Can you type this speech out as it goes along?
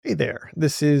Hey there,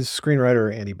 this is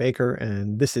screenwriter Andy Baker,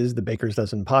 and this is the Baker's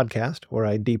Dozen podcast, where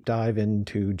I deep dive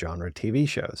into genre TV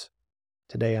shows.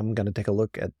 Today I'm going to take a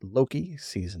look at Loki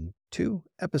Season 2,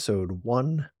 Episode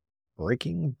 1,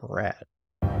 Breaking Bread.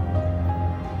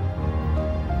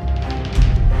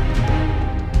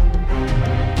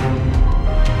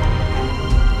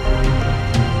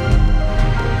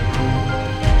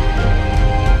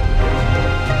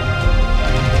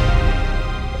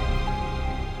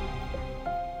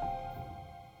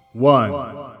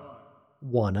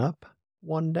 One up,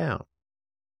 one down.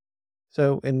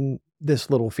 So in this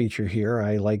little feature here,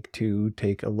 I like to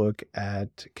take a look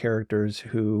at characters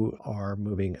who are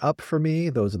moving up for me,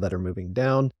 those that are moving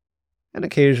down, and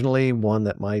occasionally one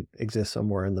that might exist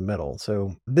somewhere in the middle.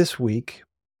 So this week,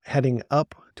 heading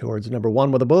up towards number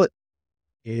 1 with a bullet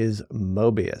is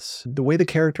Mobius. The way the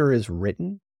character is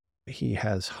written, he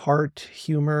has heart,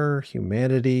 humor,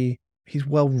 humanity. He's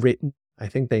well written. I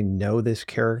think they know this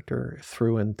character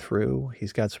through and through.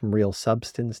 He's got some real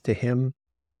substance to him.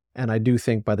 And I do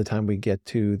think by the time we get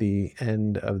to the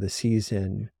end of the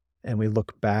season and we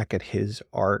look back at his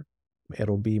art,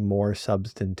 it'll be more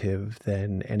substantive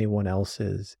than anyone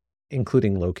else's,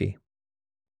 including Loki.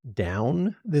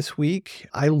 Down this week,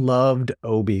 I loved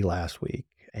Obi last week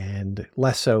and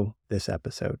less so this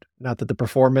episode. Not that the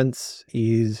performance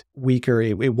is weaker.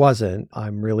 It wasn't.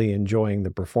 I'm really enjoying the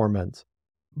performance.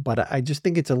 But I just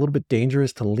think it's a little bit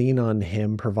dangerous to lean on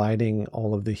him providing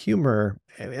all of the humor.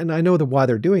 And I know why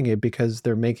they're doing it, because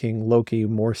they're making Loki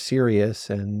more serious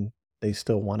and they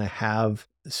still want to have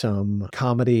some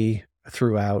comedy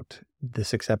throughout the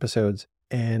 6 episodes.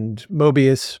 And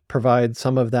Mobius provides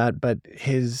some of that, but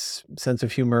his sense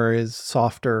of humor is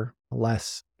softer,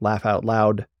 less laugh out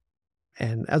loud.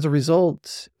 And as a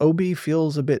result, Obi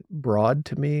feels a bit broad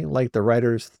to me, like the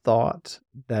writers thought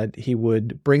that he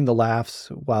would bring the laughs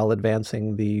while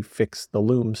advancing the Fix the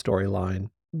Loom storyline.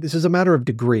 This is a matter of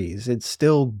degrees. It's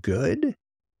still good,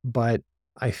 but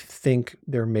I think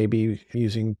they're maybe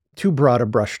using too broad a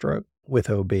brushstroke with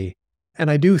Obi. And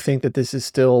I do think that this is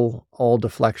still all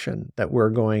deflection, that we're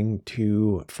going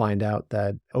to find out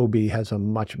that Obi has a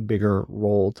much bigger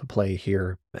role to play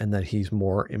here and that he's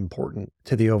more important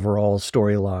to the overall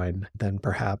storyline than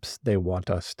perhaps they want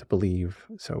us to believe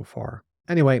so far.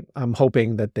 Anyway, I'm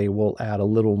hoping that they will add a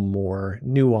little more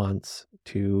nuance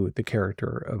to the character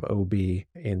of Obi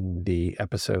in the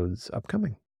episodes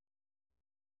upcoming.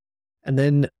 And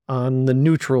then on the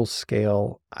neutral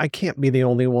scale, I can't be the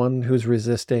only one who's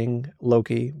resisting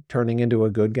Loki turning into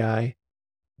a good guy.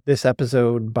 This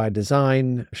episode, by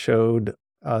design, showed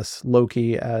us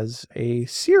Loki as a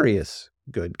serious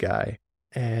good guy.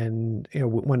 And,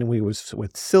 when he was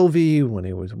with Sylvie, when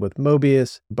he was with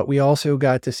Mobius, but we also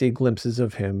got to see glimpses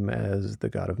of him as the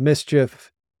god of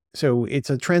mischief. So it's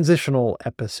a transitional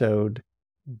episode,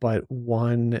 but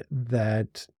one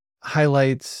that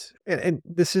highlights, and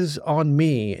this is on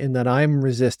me in that I'm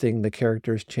resisting the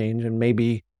character's change, and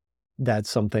maybe that's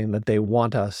something that they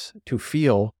want us to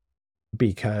feel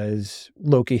because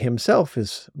Loki himself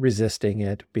is resisting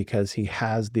it because he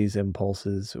has these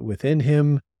impulses within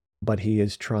him, but he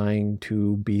is trying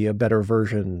to be a better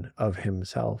version of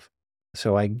himself.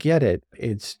 So I get it.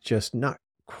 It's just not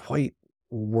quite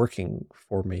working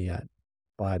for me yet,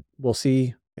 but we'll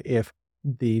see if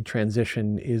the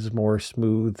transition is more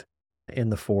smooth in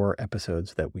the 4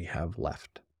 episodes that we have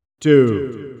left.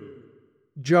 2.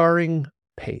 Jarring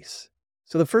pace.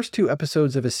 So the first 2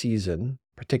 episodes of a season,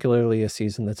 particularly a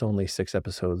season that's only 6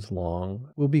 episodes long,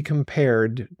 will be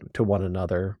compared to one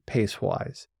another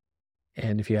pace-wise.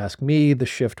 And if you ask me, the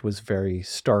shift was very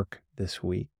stark this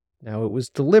week. Now, it was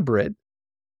deliberate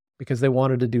because they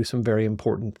wanted to do some very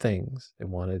important things. They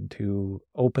wanted to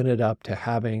open it up to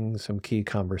having some key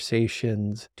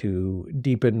conversations, to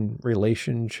deepen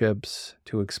relationships,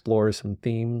 to explore some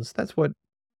themes. That's what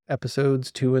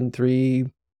episodes 2 and 3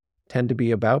 tend to be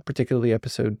about, particularly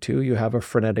episode 2. You have a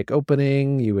frenetic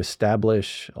opening, you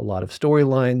establish a lot of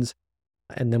storylines,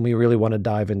 and then we really want to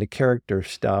dive into character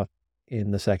stuff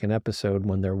in the second episode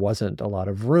when there wasn't a lot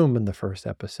of room in the first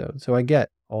episode. So I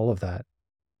get all of that.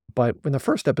 But when the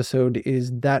first episode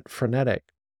is that frenetic,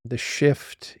 the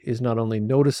shift is not only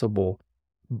noticeable,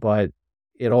 but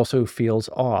it also feels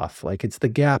off. Like it's the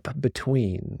gap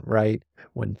between, right?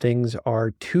 When things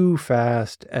are too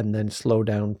fast and then slow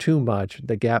down too much,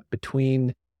 the gap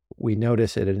between, we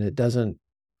notice it and it doesn't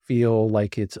feel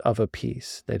like it's of a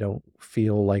piece. They don't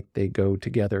feel like they go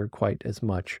together quite as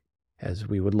much as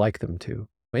we would like them to.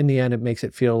 In the end, it makes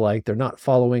it feel like they're not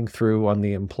following through on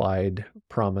the implied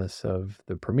promise of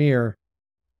the premiere,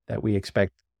 that we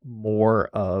expect more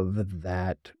of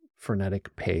that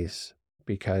frenetic pace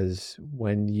because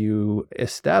when you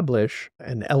establish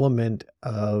an element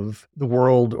of the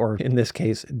world, or in this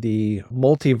case, the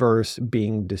multiverse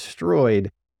being destroyed,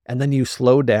 and then you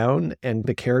slow down and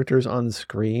the characters on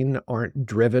screen aren't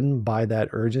driven by that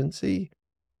urgency,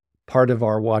 part of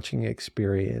our watching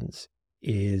experience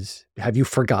is, have you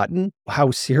forgotten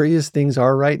how serious things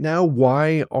are right now?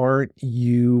 Why aren't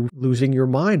you losing your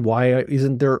mind? Why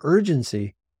isn't there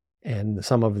urgency? And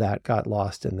some of that got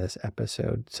lost in this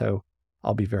episode. So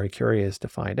I'll be very curious to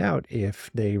find out if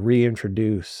they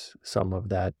reintroduce some of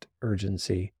that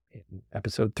urgency in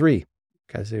episode 3,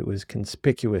 because it was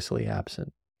conspicuously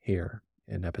absent here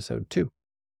in episode 2.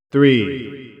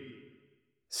 3.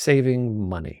 Saving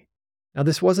money. Now,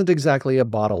 this wasn't exactly a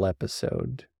bottle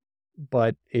episode,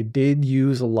 but it did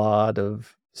use a lot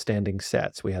of standing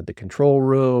sets. We had the control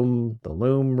room, the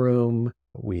loom room.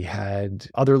 We had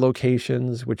other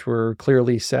locations which were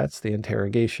clearly sets, the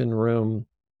interrogation room,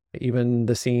 even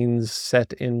the scenes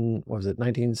set in, what was it,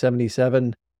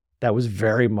 1977? That was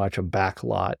very much a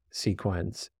backlot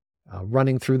sequence.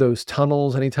 Running through those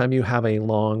tunnels, anytime you have a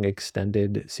long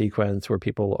extended sequence where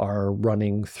people are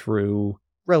running through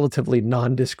relatively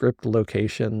nondescript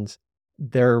locations,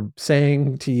 they're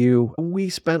saying to you, we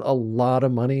spent a lot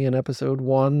of money in episode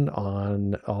 1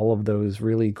 on all of those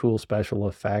really cool special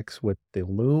effects with the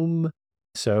loom.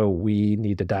 So we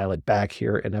need to dial it back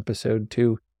here in episode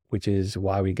 2, which is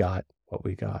why we got what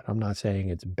we got. I'm not saying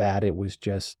it's bad. It was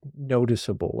just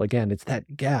noticeable. Again, it's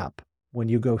that gap when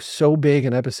you go so big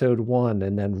in episode 1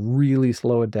 and then really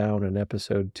slow it down in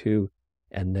episode 2,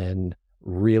 and then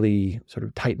really sort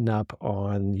of tighten up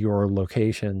on your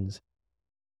locations.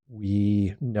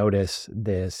 We notice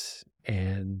this,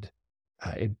 and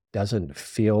it doesn't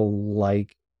feel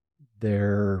like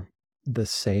they're the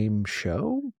same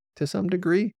show to some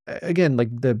degree. Again,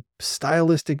 like the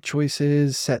stylistic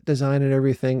choices, set design and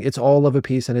everything, it's all of a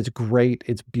piece and it's great.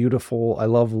 It's beautiful. I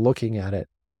love looking at it.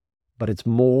 But it's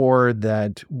more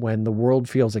that when the world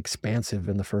feels expansive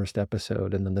in the first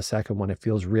episode, and then the second one, it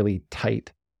feels really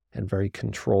tight and very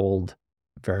controlled,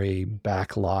 very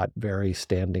backlot, very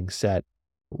standing set,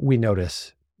 we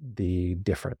notice the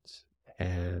difference,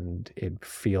 and it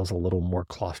feels a little more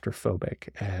claustrophobic.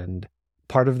 And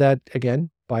part of that, again,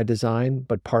 by design,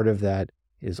 but part of that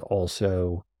is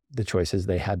also the choices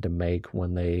they had to make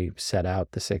when they set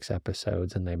out the 6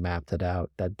 episodes and they mapped it out,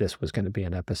 that this was going to be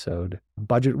an episode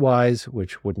budget-wise,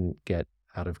 which wouldn't get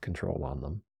out of control on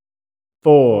them.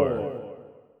 4.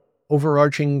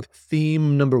 Overarching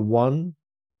theme number 1,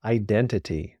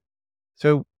 identity.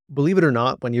 So believe it or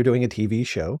not, when you're doing a TV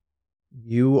show,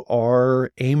 you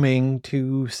are aiming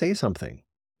to say something,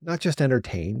 not just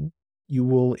entertain. You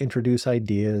will introduce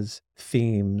ideas,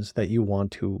 themes that you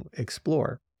want to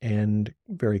explore. And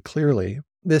very clearly,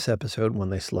 this episode, when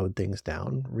they slowed things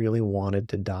down, really wanted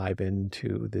to dive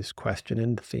into this question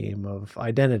and theme of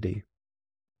identity.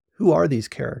 Who are these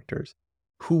characters?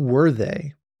 Who were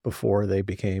they before they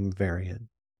became variant?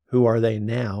 Who are they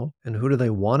now? And who do they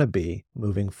want to be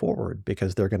moving forward?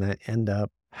 Because they're going to end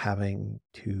up having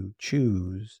to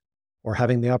choose, or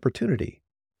having the opportunity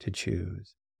to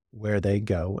choose, where they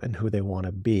go and who they want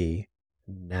to be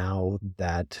now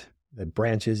that the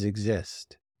branches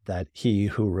exist, that he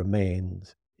who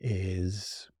remains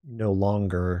is no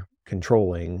longer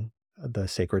controlling the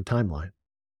sacred timeline.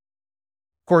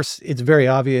 Of course, it's very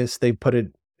obvious. They put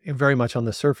it very much on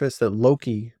the surface that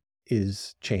Loki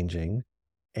is changing,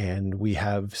 and we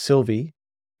have Sylvie.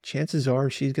 Chances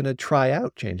are she's going to try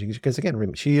out changing, because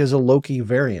again, she is a Loki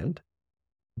variant,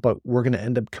 but we're going to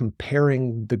end up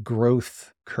comparing the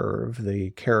growth curve,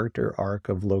 the character arc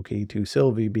of Loki to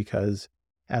Sylvie, because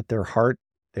at their heart,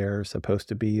 they're supposed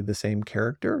to be the same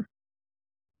character,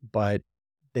 but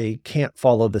they can't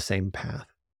follow the same path.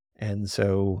 And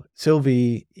so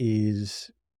Sylvie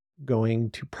is going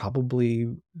to probably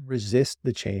resist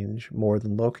the change more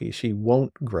than Loki. She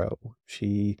won't grow.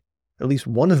 At least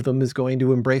one of them is going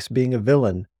to embrace being a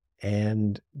villain.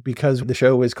 And because the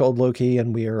show is called Loki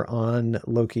and we are on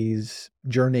Loki's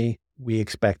journey, we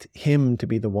expect him to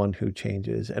be the one who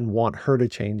changes and want her to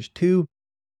change too.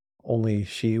 Only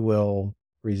she will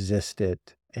resist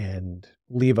it and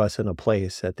leave us in a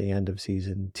place at the end of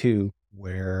season 2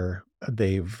 where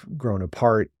they've grown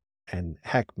apart, and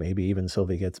heck, maybe even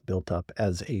Sylvie gets built up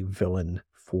as a villain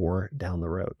for down the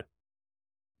road.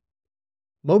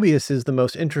 Mobius is the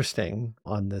most interesting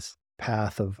on this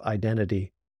path of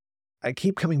identity. I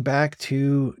keep coming back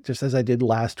to, just as I did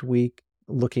last week,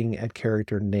 looking at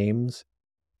character names.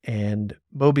 And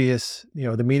Mobius,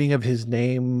 the meaning of his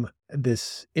name,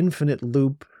 this infinite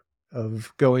loop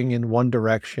of going in one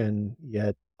direction,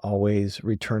 yet always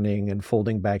returning and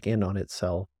folding back in on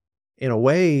itself. In a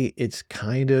way, it's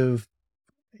kind of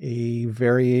a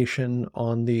variation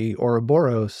on the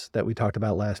Ouroboros that we talked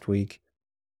about last week.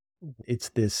 It's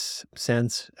this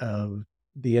sense of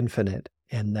the infinite,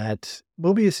 and that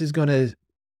Mobius is going to,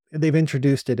 they've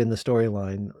introduced it in the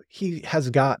storyline. He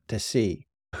has got to see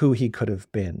who he could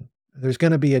have been. There's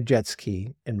going to be a jet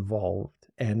ski involved,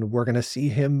 and we're going to see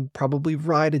him probably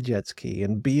ride a jet ski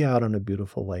and be out on a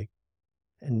beautiful lake.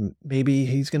 And maybe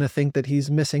he's going to think that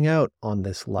he's missing out on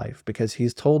this life because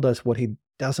he's told us what he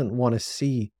doesn't want to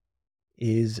see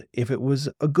is if it was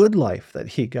a good life that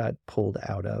he got pulled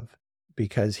out of,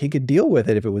 because he could deal with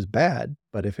it if it was bad,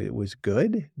 but if it was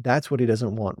good, that's what he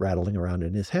doesn't want rattling around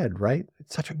in his head, right?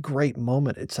 It's such a great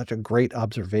moment. It's such a great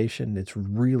observation. It's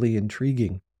really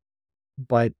intriguing.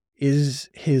 But is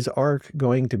his arc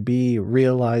going to be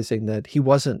realizing that he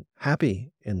wasn't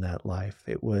happy in that life?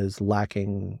 It was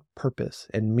lacking purpose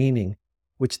and meaning,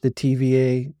 which the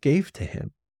TVA gave to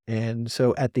him. And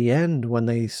so at the end, when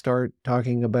they start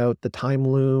talking about the time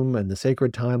loom and the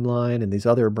sacred timeline and these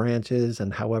other branches,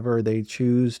 and however they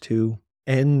choose to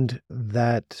end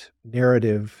that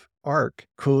narrative arc,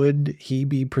 could he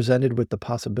be presented with the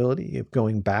possibility of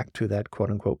going back to that quote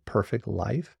unquote perfect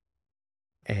life?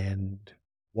 And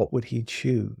what would he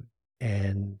choose?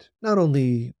 And not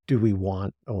only do we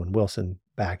want Owen Wilson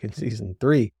back in season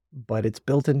 3, but it's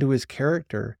built into his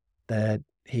character that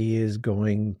he is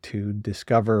going to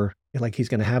discover, like he's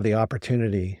going to have the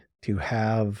opportunity to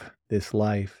have this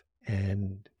life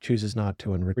and chooses not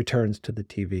to and returns to the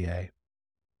TVA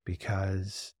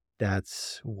because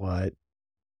that's what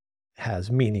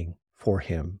has meaning for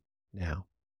him now.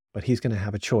 But he's going to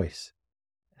have a choice,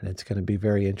 and it's going to be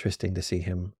very interesting to see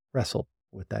him wrestle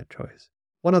with that choice.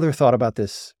 One other thought about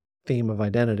this theme of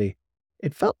identity.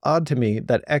 It felt odd to me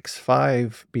that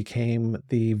X5 became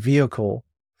the vehicle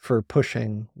for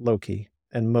pushing Loki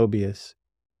and Mobius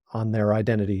on their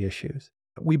identity issues.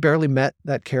 We barely met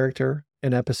that character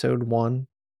in episode 1,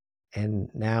 and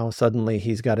now suddenly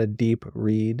he's got a deep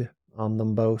read on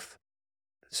them both,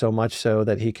 so much so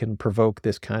that he can provoke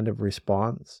this kind of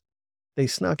response. They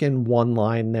snuck in one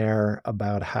line there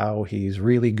about how he's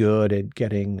really good at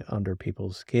getting under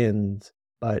people's skins,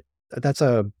 but that's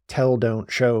a tell, don't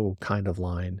show kind of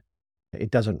line. It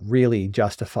doesn't really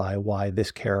justify why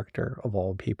this character, of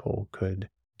all people, could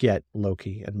get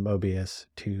Loki and Mobius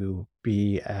to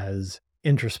be as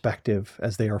introspective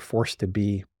as they are forced to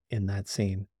be in that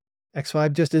scene.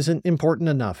 X5 just isn't important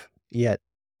enough yet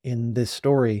in this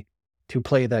story to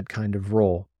play that kind of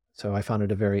role. So I found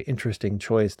it a very interesting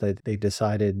choice that they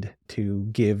decided to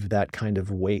give that kind of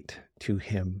weight to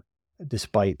him,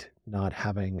 despite not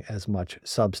having as much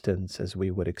substance as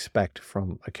we would expect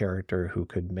from a character who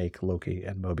could make Loki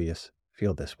and Mobius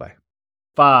feel this way.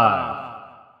 5,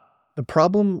 The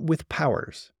problem with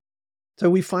powers. So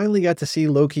we finally got to see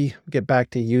Loki get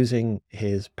back to using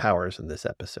his powers in this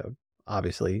episode.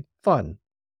 Obviously, fun.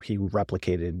 He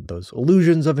replicated those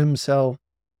illusions of himself.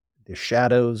 The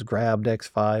shadows grabbed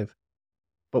X5.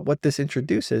 But what this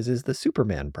introduces is the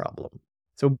Superman problem.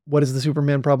 So what is the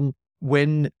Superman problem?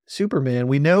 When Superman,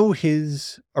 we know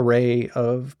his array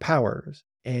of powers,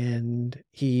 and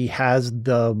he has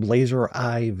the laser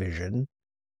eye vision.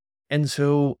 And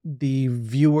so the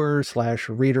viewer /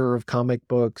 reader of comic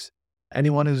books,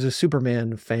 anyone who's a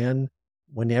Superman fan,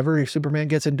 whenever Superman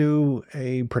gets into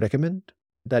a predicament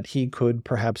that he could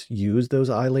perhaps use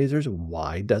those eye lasers,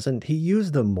 why doesn't he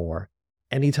use them more?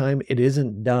 Anytime it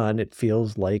isn't done, it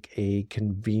feels like a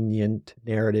convenient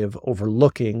narrative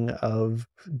overlooking of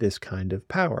this kind of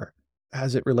power.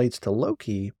 As it relates to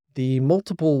Loki, the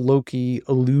multiple Loki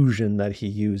illusion that he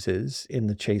uses in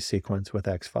the chase sequence with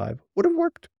X5 would have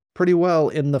worked pretty well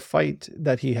in the fight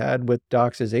that he had with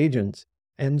Dox's agents,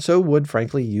 and so would,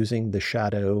 frankly, using the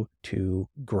shadow to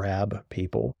grab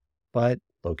people. But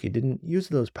Loki didn't use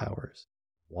those powers.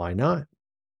 Why not?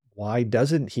 Why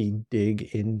doesn't he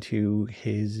dig into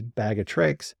his bag of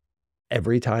tricks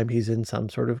every time he's in some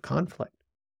sort of conflict?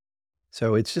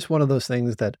 So it's just one of those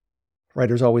things that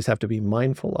writers always have to be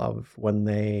mindful of when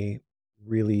they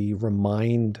really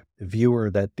remind the viewer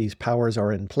that these powers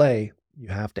are in play. You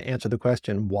have to answer the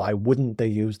question, why wouldn't they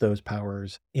use those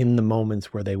powers in the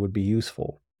moments where they would be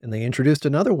useful? And they introduced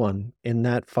another one in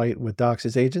that fight with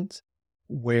Dox's agents,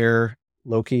 where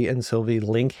Loki and Sylvie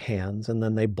link hands and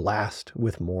then they blast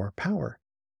with more power.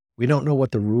 We don't know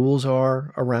what the rules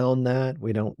are around that.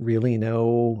 We don't really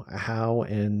know how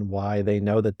and why they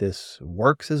know that this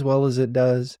works as well as it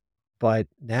does. But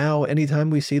now, anytime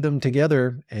we see them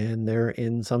together and they're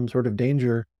in some sort of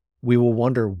danger, we will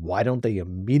wonder, why don't they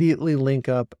immediately link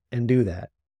up and do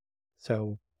that?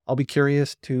 So I'll be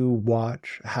curious to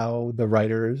watch how the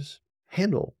writers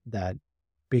handle that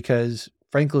because,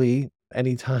 frankly,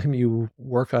 anytime you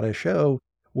work on a show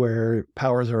where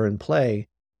powers are in play,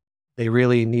 they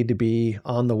really need to be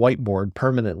on the whiteboard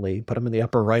permanently. Put them in the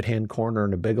upper right-hand corner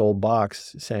in a big old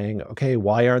box saying, okay,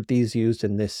 why aren't these used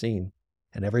in this scene?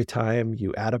 And every time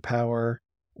you add a power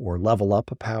or level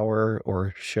up a power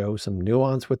or show some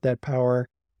nuance with that power,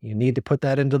 you need to put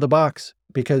that into the box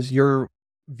because your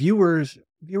viewers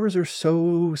are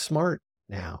so smart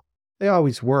now. They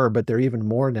always were, but they're even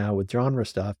more now with genre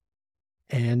stuff.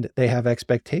 And they have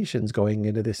expectations going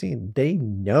into the scene. They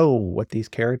know what these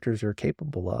characters are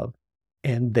capable of,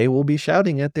 and they will be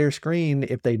shouting at their screen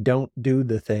if they don't do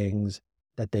the things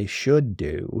that they should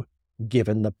do,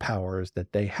 given the powers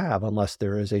that they have, unless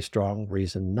there is a strong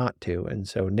reason not to. And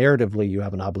so narratively, you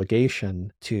have an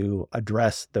obligation to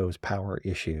address those power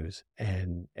issues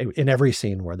and in every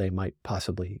scene where they might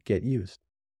possibly get used.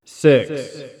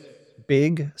 6,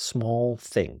 Big, small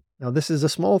thing. Now, this is a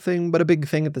small thing, but a big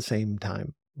thing at the same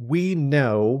time. We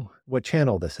know what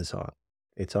channel this is on.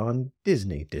 It's on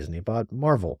Disney. Disney bought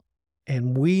Marvel.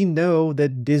 And we know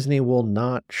that Disney will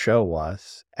not show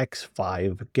us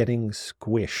X5 getting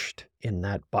squished in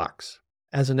that box.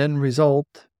 As an end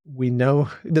result, we know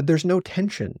that there's no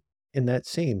tension in that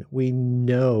scene. We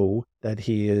know that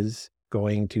he is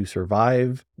going to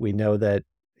survive. We know that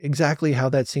exactly how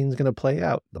that scene's going to play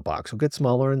out. The box will get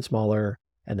smaller and smaller,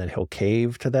 and then he'll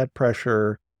cave to that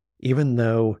pressure, even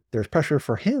though there's pressure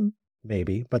for him,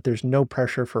 maybe, but there's no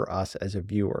pressure for us as a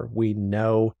viewer. We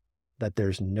know that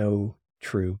there's no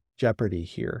true jeopardy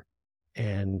here.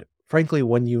 And frankly,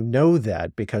 when you know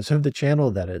that because of the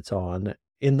channel that it's on,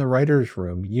 in the writer's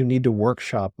room, you need to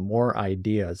workshop more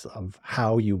ideas of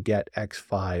how you get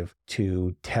X5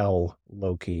 to tell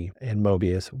Loki and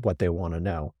Mobius what they want to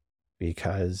know.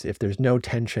 Because if there's no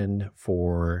tension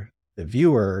for the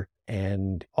viewer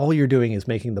and all you're doing is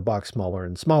making the box smaller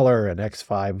and smaller and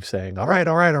X5 saying, all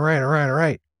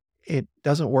right, it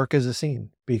doesn't work as a scene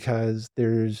because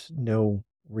there's no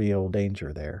real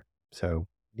danger there. So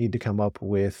you need to come up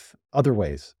with other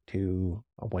ways to,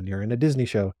 when you're in a Disney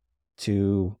show,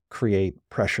 to create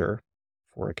pressure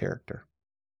for a character.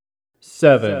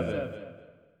 7,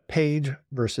 Page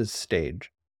versus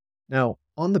stage. Now,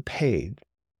 on the page,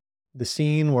 the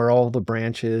scene where all the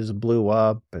branches blew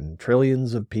up and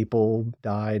trillions of people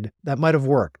died, that might have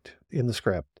worked in the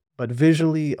script. But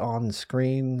visually on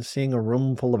screen, seeing a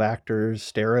room full of actors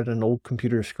stare at an old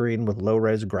computer screen with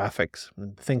low-res graphics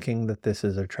and thinking that this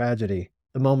is a tragedy,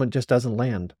 the moment just doesn't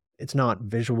land. It's not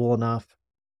visual enough,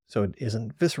 so it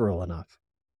isn't visceral enough.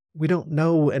 We don't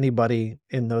know anybody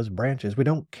in those branches. We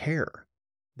don't care.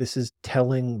 This is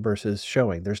telling versus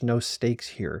showing. There's no stakes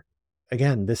here.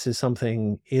 Again, this is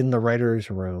something in the writer's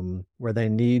room where they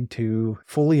need to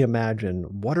fully imagine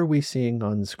what are we seeing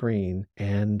on screen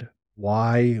and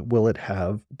why will it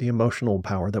have the emotional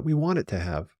power that we want it to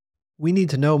have. We need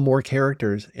to know more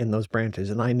characters in those branches.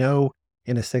 And I know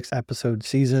in a 6-episode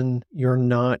season, you're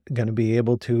not going to be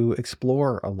able to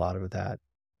explore a lot of that.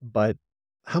 But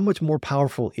how much more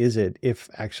powerful is it if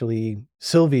actually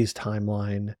Sylvie's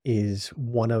timeline is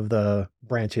one of the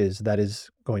branches that is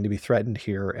going to be threatened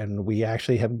here, and we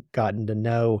actually have gotten to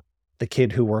know the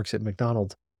kid who works at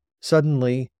McDonald's?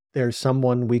 Suddenly, there's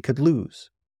someone we could lose.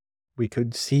 We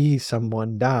could see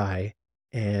someone die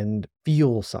and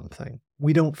feel something.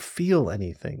 We don't feel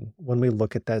anything when we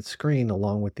look at that screen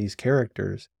along with these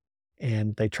characters.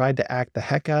 And they tried to act the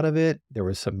heck out of it. There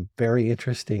was some very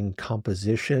interesting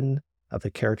composition of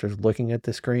the characters looking at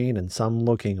the screen and some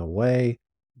looking away,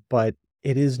 but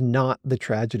it is not the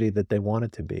tragedy that they want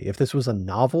it to be. If this was a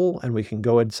novel and we can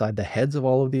go inside the heads of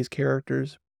all of these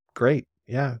characters, great.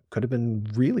 Yeah, could have been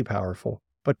really powerful,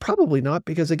 but probably not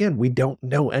because, again, we don't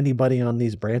know anybody on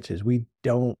these branches. We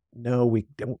don't know, we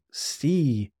don't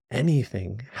see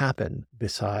anything happen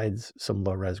besides some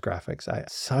low-res graphics.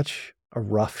 Such a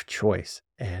rough choice,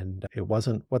 and it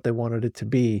wasn't what they wanted it to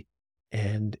be.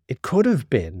 And it could have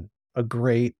been a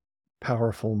great,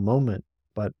 powerful moment,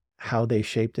 but how they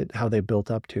shaped it, how they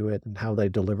built up to it, and how they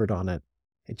delivered on it,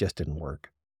 it just didn't work.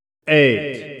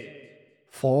 8,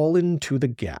 Fall into the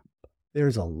gap.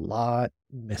 There's a lot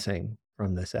missing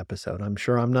from this episode. I'm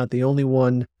sure I'm not the only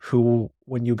one who,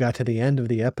 when you got to the end of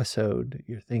the episode,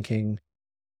 you're thinking,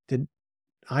 did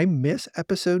I miss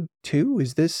episode 2?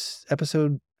 Is this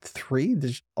episode 3?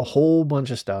 There's a whole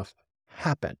bunch of stuff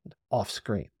happened off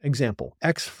screen. Example,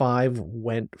 X5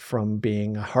 went from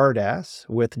being a hard ass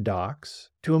with Docs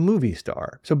to a movie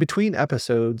star. So between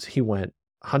episodes, he went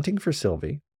hunting for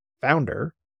Sylvie, found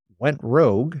her, went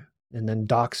rogue, and then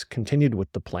Docs continued with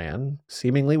the plan,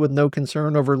 seemingly with no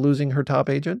concern over losing her top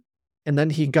agent. And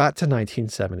then he got to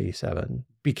 1977,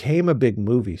 became a big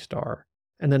movie star,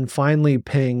 and then finally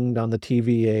pinged on the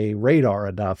TVA radar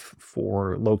enough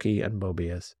for Loki and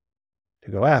Mobius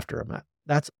to go after him.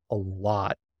 That's a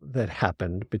lot that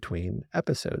happened between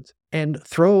episodes. And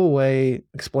throwaway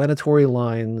explanatory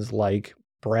lines like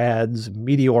Brad's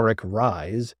meteoric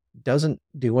rise doesn't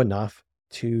do enough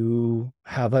to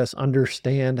have us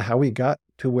understand how we got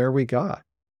to where we got.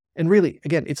 And really,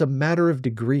 again, it's a matter of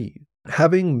degree.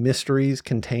 Having mysteries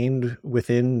contained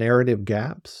within narrative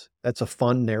gaps, that's a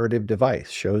fun narrative device.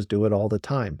 Shows do it all the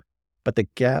time. But the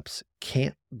gaps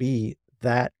can't be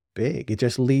that big. It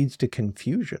just leads to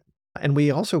confusion. And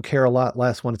we also care a lot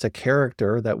less when it's a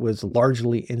character that was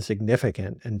largely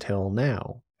insignificant until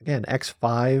now. Again,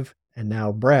 X5 and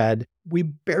now Brad, we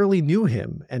barely knew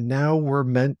him. And now we're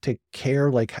meant to care,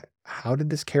 like, how did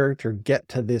this character get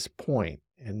to this point?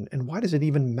 And why does it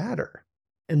even matter?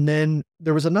 And then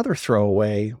there was another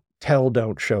throwaway tell,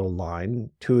 don't show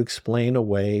line to explain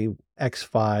away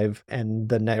X5 and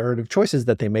the narrative choices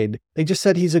that they made. They just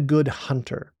said he's a good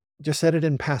hunter, just said it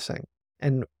in passing.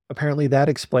 And apparently that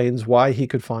explains why he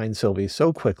could find Sylvie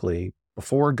so quickly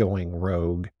before going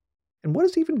rogue. And what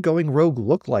does even going rogue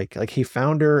look like? Like he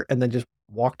found her and then just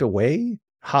walked away,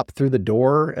 hopped through the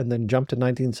door, and then jumped to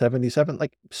 1977.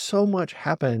 Like so much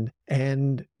happened,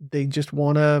 and they just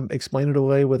want to explain it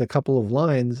away with a couple of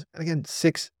lines. And again,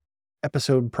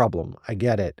 6-episode problem. I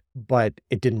get it, but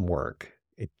it didn't work.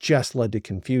 It just led to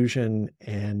confusion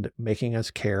and making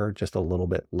us care just a little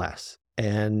bit less.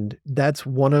 And that's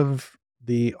one of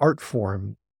the art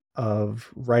form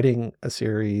of writing a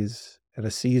series and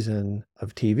a season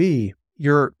of TV.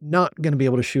 You're not going to be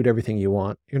able to shoot everything you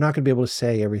want. You're not going to be able to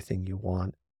say everything you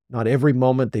want. Not every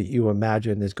moment that you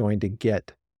imagine is going to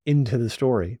get into the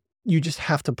story. You just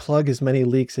have to plug as many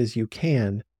leaks as you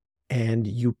can, and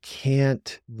you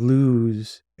can't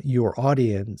lose your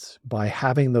audience by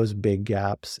having those big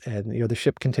gaps. And, the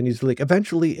ship continues to leak.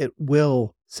 Eventually it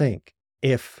will sink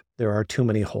if there are too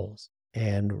many holes.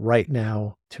 And right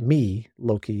now, to me,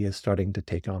 Loki is starting to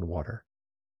take on water.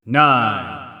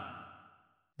 9.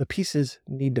 The pieces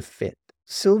need to fit.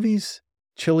 Sylvie's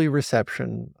chilly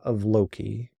reception of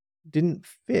Loki didn't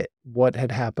fit what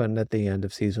had happened at the end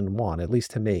of season 1, at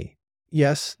least to me.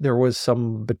 Yes, there was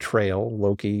some betrayal.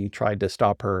 Loki tried to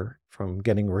stop her from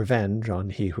getting revenge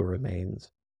on He Who Remains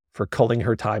for culling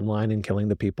her timeline and killing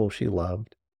the people she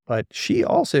loved. But she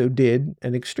also did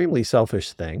an extremely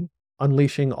selfish thing,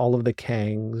 unleashing all of the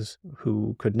Kangs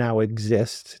who could now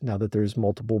exist now that there's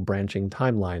multiple branching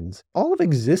timelines. All of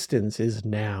existence is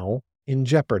now in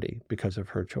jeopardy because of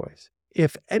her choice.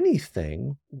 If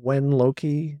anything, when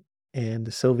Loki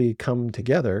and Sylvie come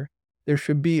together, there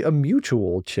should be a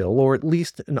mutual chill, or at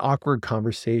least an awkward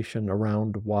conversation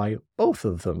around why both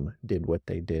of them did what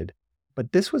they did.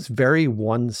 But this was very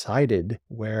one-sided,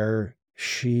 where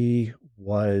she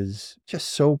was just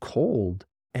so cold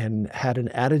and had an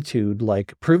attitude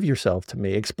like, prove yourself to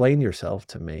me, explain yourself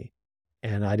to me.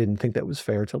 And I didn't think that was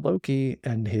fair to Loki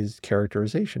and his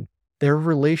characterization. Their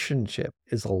relationship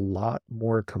is a lot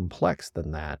more complex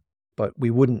than that, but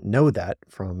we wouldn't know that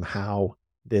from how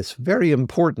this very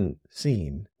important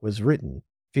scene was written.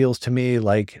 Feels to me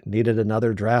like needed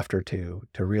another draft or two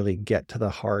to really get to the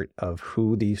heart of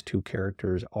who these two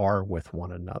characters are with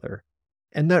one another.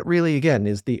 And that really, again,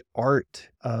 is the art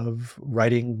of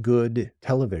writing good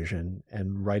television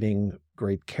and writing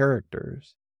great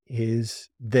characters, is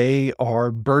they are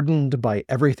burdened by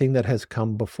everything that has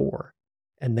come before.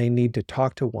 And they need to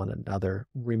talk to one another,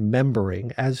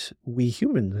 remembering, as we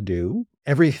humans do,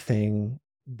 everything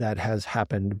that has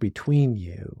happened between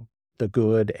you, the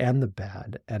good and the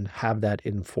bad, and have that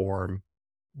inform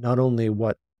not only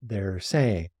what they're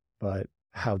saying, but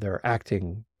how they're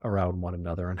acting around one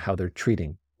another and how they're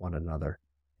treating one another.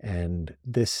 And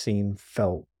this scene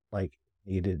felt like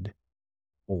it needed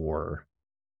more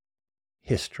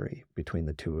history between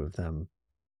the two of them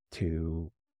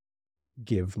to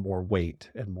give more weight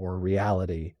and more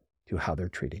reality to how they're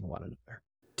treating one another.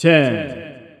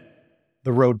 10.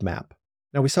 The roadmap.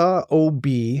 Now we saw OB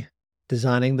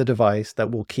designing the device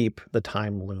that will keep the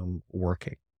time loom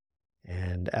working.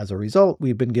 And as a result,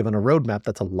 we've been given a roadmap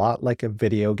that's a lot like a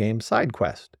video game side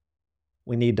quest.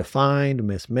 We need to find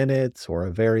Miss Minutes or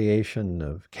a variation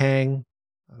of Kang.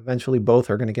 Eventually both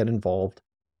are going to get involved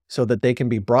so that they can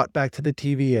be brought back to the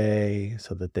TVA,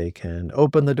 so that they can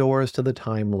open the doors to the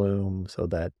time loom, so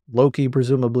that Loki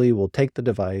presumably will take the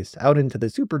device out into the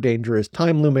super dangerous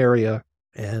time loom area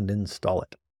and install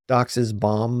it. Dox's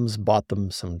bombs bought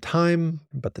them some time,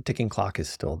 but the ticking clock is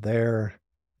still there.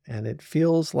 And it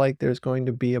feels like there's going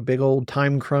to be a big old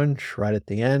time crunch right at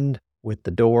the end. with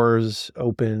the doors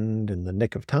opened in the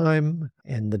nick of time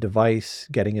and the device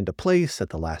getting into place at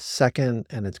the last second,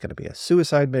 and it's going to be a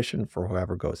suicide mission for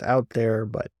whoever goes out there.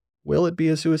 But will it be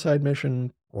a suicide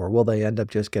mission, or will they end up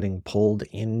just getting pulled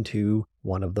into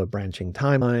one of the branching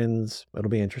timelines? It'll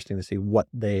be interesting to see what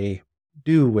they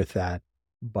do with that.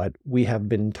 But we have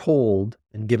been told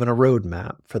and given a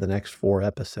roadmap for the next 4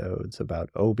 episodes about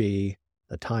Obi,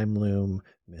 the Time Loom,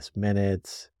 Miss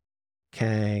Minutes,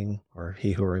 Kang, or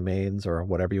He Who Remains, or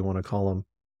whatever you want to call him,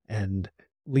 and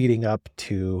leading up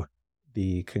to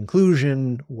the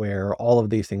conclusion where all of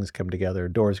these things come together,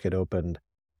 doors get opened,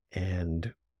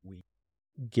 and we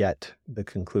get the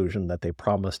conclusion that they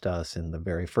promised us in the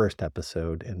very first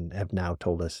episode and have now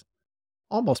told us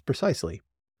almost precisely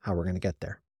how we're going to get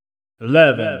there.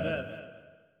 11.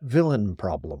 Villain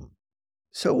problem.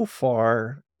 So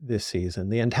far this season,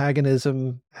 the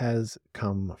antagonism has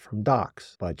come from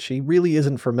Dox, but she really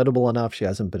isn't formidable enough. She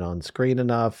hasn't been on screen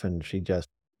enough, and she just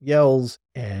yells,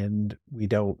 and we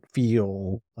don't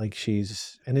feel like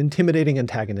she's an intimidating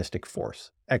antagonistic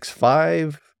force.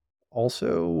 X5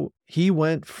 also, he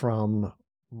went from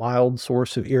mild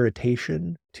source of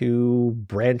irritation to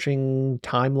branching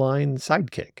timeline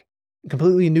sidekick,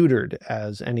 completely neutered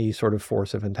as any sort of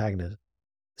force of antagonism.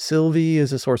 Sylvie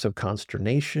is a source of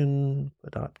consternation,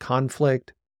 but not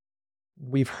conflict.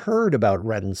 We've heard about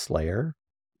Renslayer,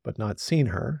 but not seen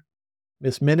her.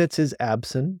 Miss Minutes is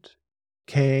absent.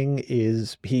 Kang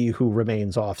is he who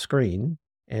remains off screen.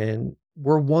 And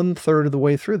we're 1/3 of the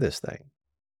way through this thing.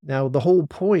 Now, the whole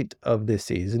point of this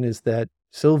season is that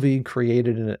Sylvie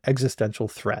created an existential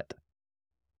threat.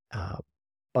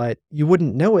 But you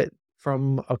wouldn't know it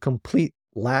from a complete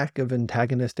lack of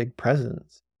antagonistic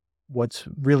presence. What's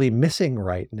really missing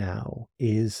right now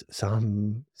is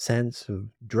some sense of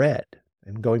dread.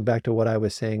 And going back to what I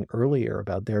was saying earlier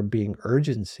about there being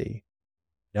urgency,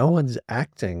 no one's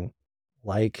acting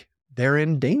like they're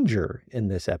in danger in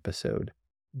this episode,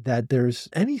 that there's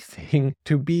anything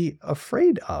to be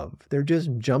afraid of. They're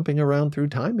just jumping around through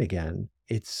time again.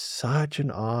 It's such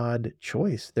an odd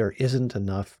choice. There isn't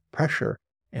enough pressure.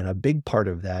 And a big part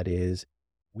of that is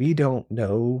we don't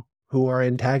know who our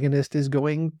antagonist is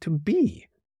going to be.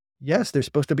 Yes, there's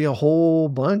supposed to be a whole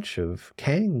bunch of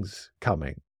Kangs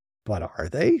coming, but are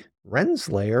they?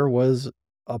 Renslayer was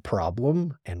a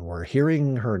problem, and we're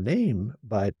hearing her name,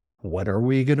 but when are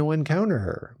we going to encounter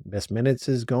her? Miss Minutes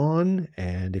is gone,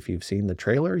 and if you've seen the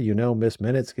trailer, you know Miss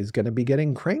Minutes is going to be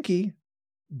getting cranky,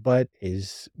 but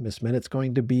is Miss Minutes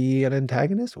going to be an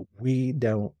antagonist? We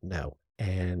don't know.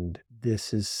 And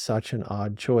this is such an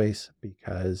odd choice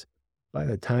because by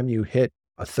the time you hit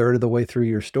 1/3 of the way through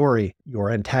your story,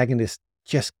 your antagonists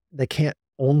they can't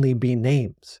only be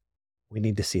names. We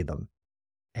need to see them.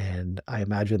 And I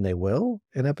imagine they will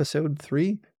in episode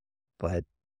 3, but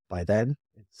by then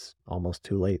it's almost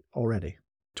too late already.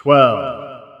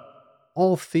 12.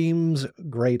 All themes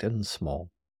great and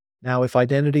small. Now, if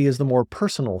identity is the more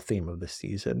personal theme of the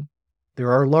season,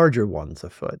 there are larger ones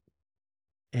afoot.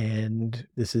 And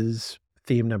this is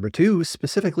theme number 2,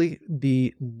 specifically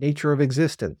the nature of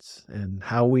existence and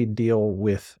how we deal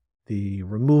with the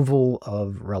removal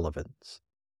of relevance.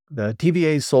 The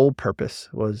TVA's sole purpose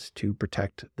was to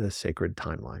protect the sacred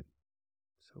timeline.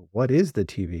 So what is the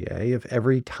TVA if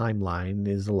every timeline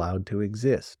is allowed to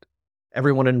exist?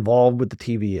 Everyone involved with the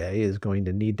TVA is going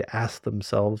to need to ask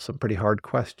themselves some pretty hard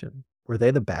questions. Were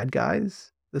they the bad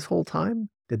guys this whole time?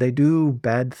 Did they do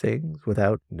bad things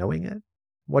without knowing it?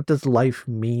 What does life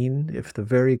mean if the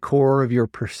very core of your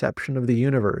perception of the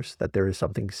universe, that there is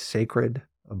something sacred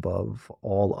above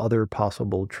all other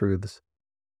possible truths,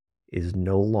 is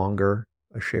no longer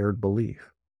a shared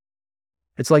belief?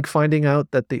 It's like finding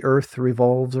out that the earth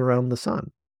revolves around the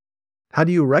sun. How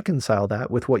do you reconcile that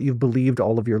with what you've believed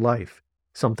all of your life?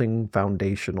 Something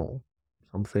foundational,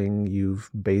 something you've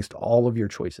based all of your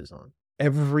choices on.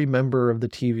 Every member of the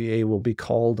TVA will be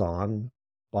called on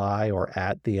by or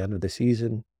at the end of the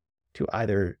season to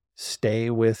either stay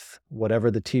with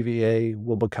whatever the TVA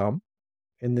will become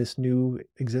in this new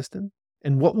existence.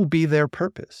 And what will be their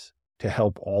purpose? To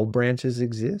help all branches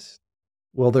exist?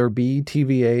 Will there be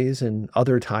TVAs in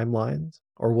other timelines?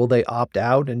 Or will they opt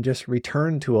out and just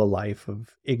return to a life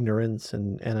of ignorance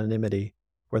and anonymity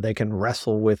where they can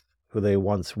wrestle with who they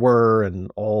once were and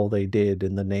all they did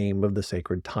in the name of the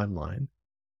sacred timeline?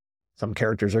 Some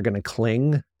characters are going to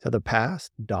cling to the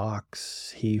past.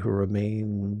 Dox, He Who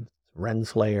Remains,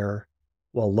 Renslayer,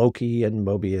 while Loki and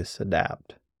Mobius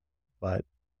adapt. But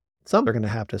some are going to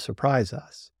have to surprise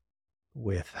us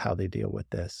with how they deal with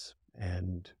this.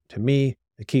 And to me,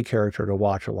 the key character to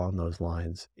watch along those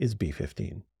lines is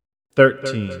B-15.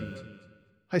 13.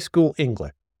 High school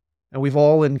English. And we've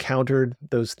all encountered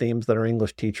those themes that our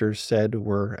English teachers said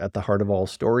were at the heart of all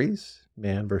stories: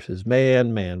 man versus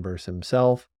man versus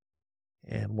himself.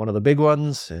 And one of the big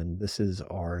ones, and this is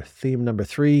our theme number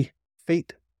 3,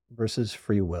 fate versus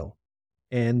free will.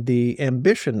 And the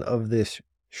ambition of this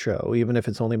show, even if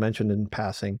it's only mentioned in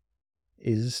passing,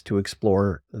 is to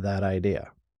explore that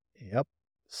idea. Yep,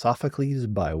 Sophocles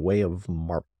by way of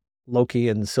Marp. Loki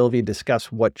and Sylvie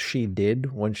discuss what she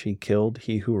did when she killed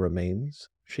He Who Remains.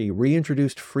 She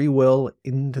reintroduced free will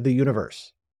into the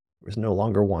universe. There was no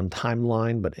longer one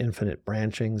timeline, but infinite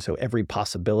branching, so every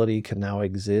possibility can now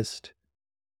exist.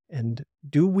 And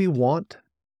do we want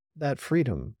that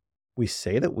freedom? We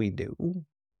say that we do,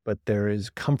 but there is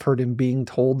comfort in being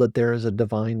told that there is a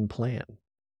divine plan.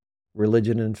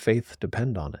 Religion and faith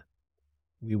depend on it.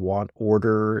 We want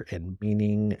order and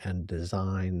meaning and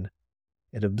design.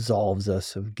 It absolves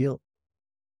us of guilt.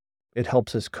 It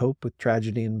helps us cope with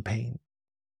tragedy and pain.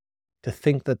 To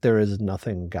think that there is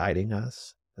nothing guiding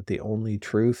us, that the only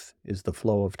truth is the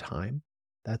flow of time,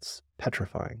 that's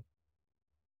petrifying,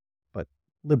 but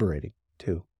liberating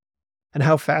too. And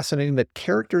how fascinating that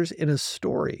characters in a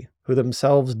story who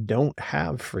themselves don't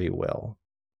have free will,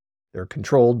 they're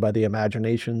controlled by the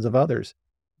imaginations of others.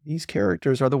 These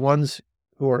characters are the ones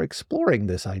who are exploring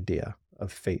this idea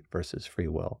of fate versus free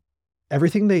will.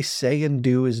 Everything they say and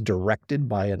do is directed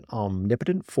by an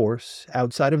omnipotent force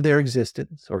outside of their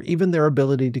existence or even their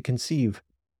ability to conceive,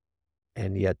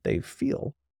 and yet they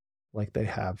feel like they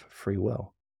have free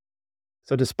will.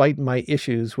 So despite my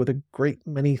issues with a great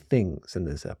many things in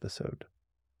this episode,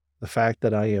 the fact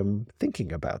that I am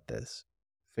thinking about this,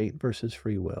 fate versus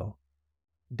free will,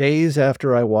 days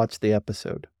after I watched the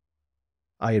episode,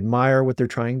 I admire what they're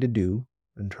trying to do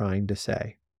and trying to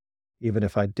say, even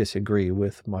if I disagree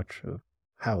with much of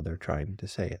how they're trying to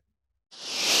say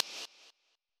it.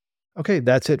 Okay,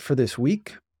 that's it for this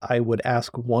week. I would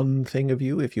ask one thing of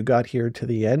you if you got here to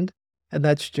the end, and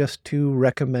that's just to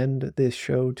recommend this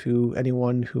show to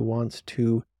anyone who wants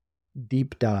to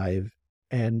deep dive.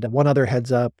 And one other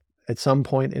heads up, at some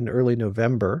point in early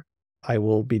November, I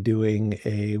will be doing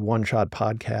a one-shot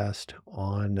podcast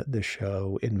on the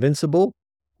show Invincible,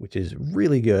 which is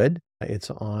really good.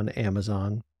 It's on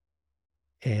Amazon,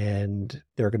 and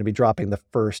they're going to be dropping the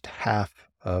first half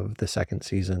of the second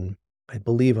season, I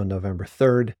believe, on November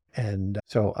 3rd. And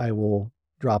so I will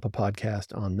drop a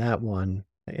podcast on that one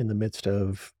in the midst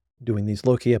of doing these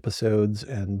Loki episodes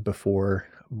and before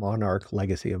Monarch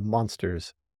Legacy of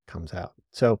Monsters comes out.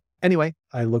 So anyway,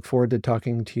 I look forward to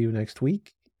talking to you next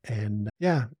week. And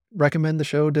yeah, recommend the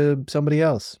show to somebody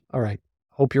else. All right.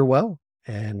 Hope you're well,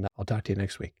 and I'll talk to you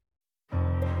next week.